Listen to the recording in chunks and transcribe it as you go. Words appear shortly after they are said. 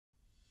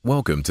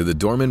Welcome to the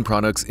Dorman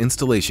Products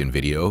installation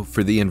video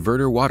for the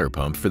inverter water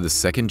pump for the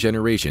second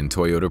generation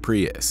Toyota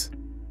Prius.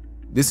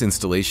 This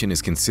installation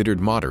is considered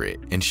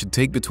moderate and should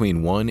take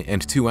between 1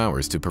 and 2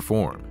 hours to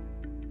perform.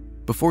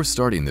 Before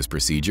starting this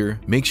procedure,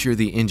 make sure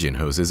the engine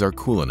hoses are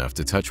cool enough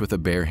to touch with a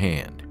bare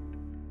hand.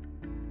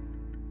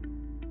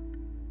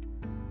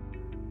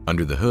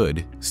 Under the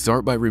hood,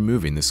 start by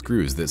removing the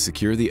screws that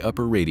secure the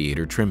upper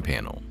radiator trim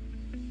panel.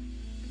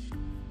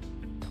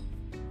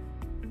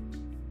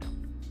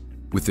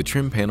 With the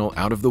trim panel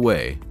out of the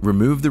way,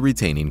 remove the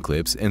retaining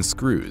clips and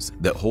screws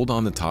that hold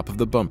on the top of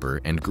the bumper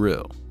and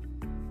grille.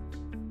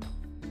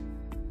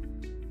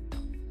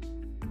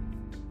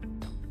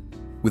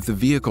 With the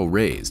vehicle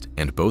raised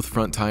and both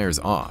front tires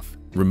off,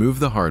 remove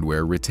the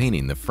hardware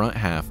retaining the front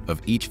half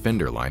of each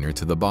fender liner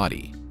to the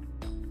body.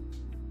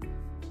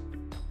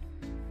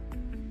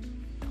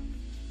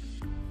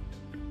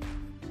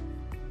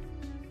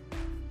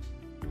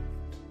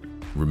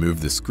 Remove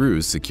the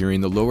screws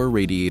securing the lower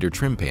radiator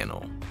trim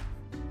panel.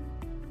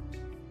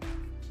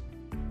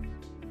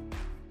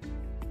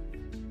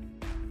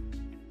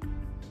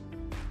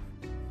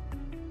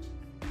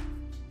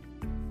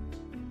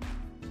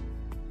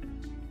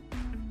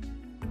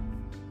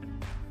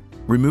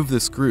 Remove the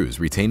screws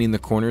retaining the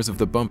corners of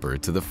the bumper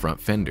to the front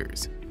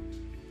fenders.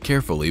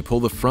 Carefully pull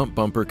the front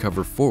bumper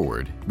cover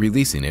forward,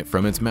 releasing it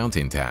from its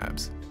mounting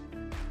tabs.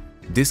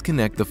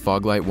 Disconnect the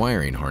fog light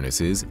wiring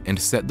harnesses and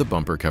set the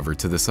bumper cover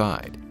to the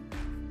side.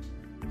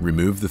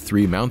 Remove the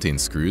 3 mounting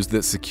screws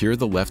that secure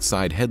the left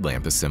side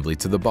headlamp assembly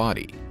to the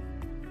body.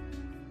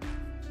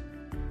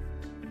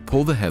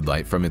 Pull the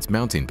headlight from its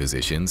mounting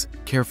positions,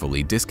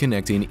 carefully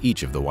disconnecting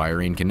each of the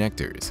wiring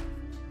connectors.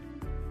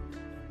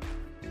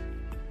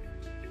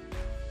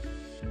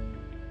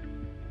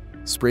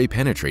 Spray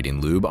penetrating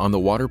lube on the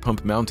water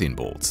pump mounting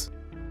bolts.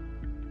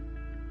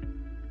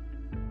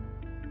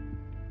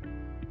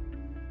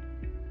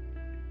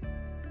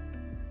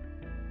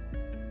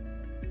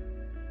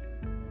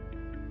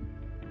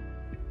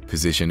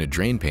 Position a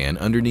drain pan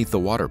underneath the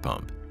water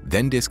pump,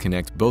 then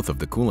disconnect both of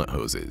the coolant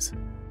hoses.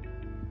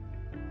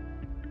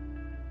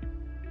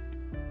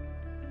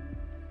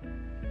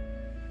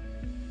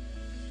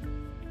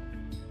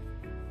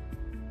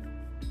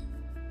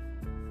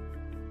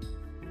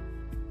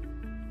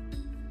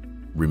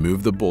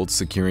 Remove the bolts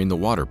securing the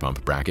water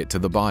pump bracket to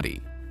the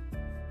body.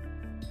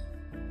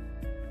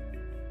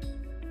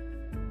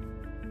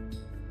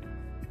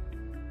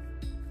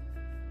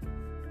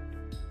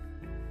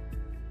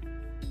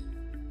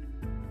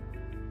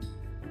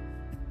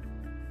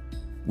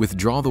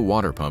 Withdraw the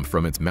water pump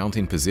from its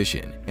mounting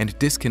position and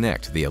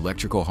disconnect the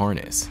electrical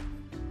harness.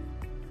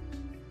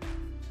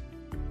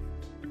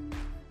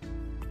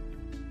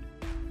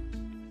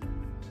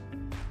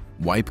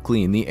 Wipe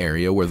clean the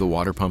area where the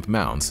water pump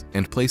mounts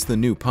and place the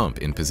new pump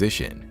in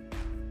position.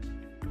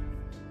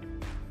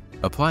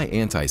 Apply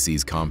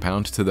anti-seize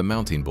compound to the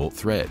mounting bolt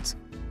threads.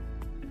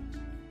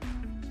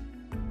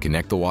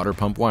 Connect the water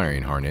pump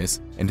wiring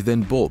harness and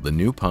then bolt the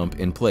new pump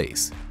in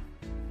place.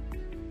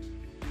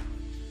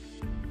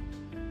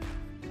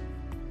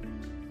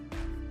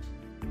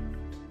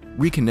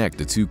 Reconnect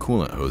the 2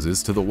 coolant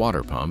hoses to the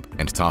water pump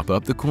and top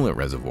up the coolant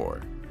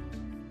reservoir.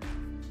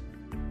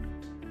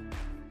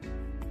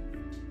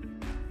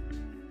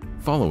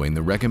 Following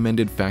the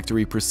recommended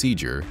factory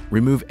procedure,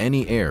 remove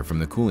any air from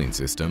the cooling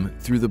system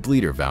through the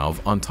bleeder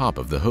valve on top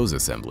of the hose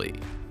assembly.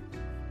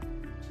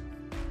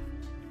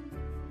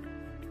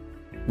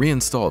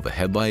 Reinstall the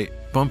headlight,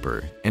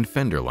 bumper, and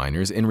fender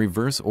liners in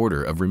reverse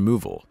order of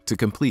removal to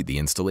complete the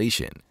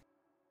installation.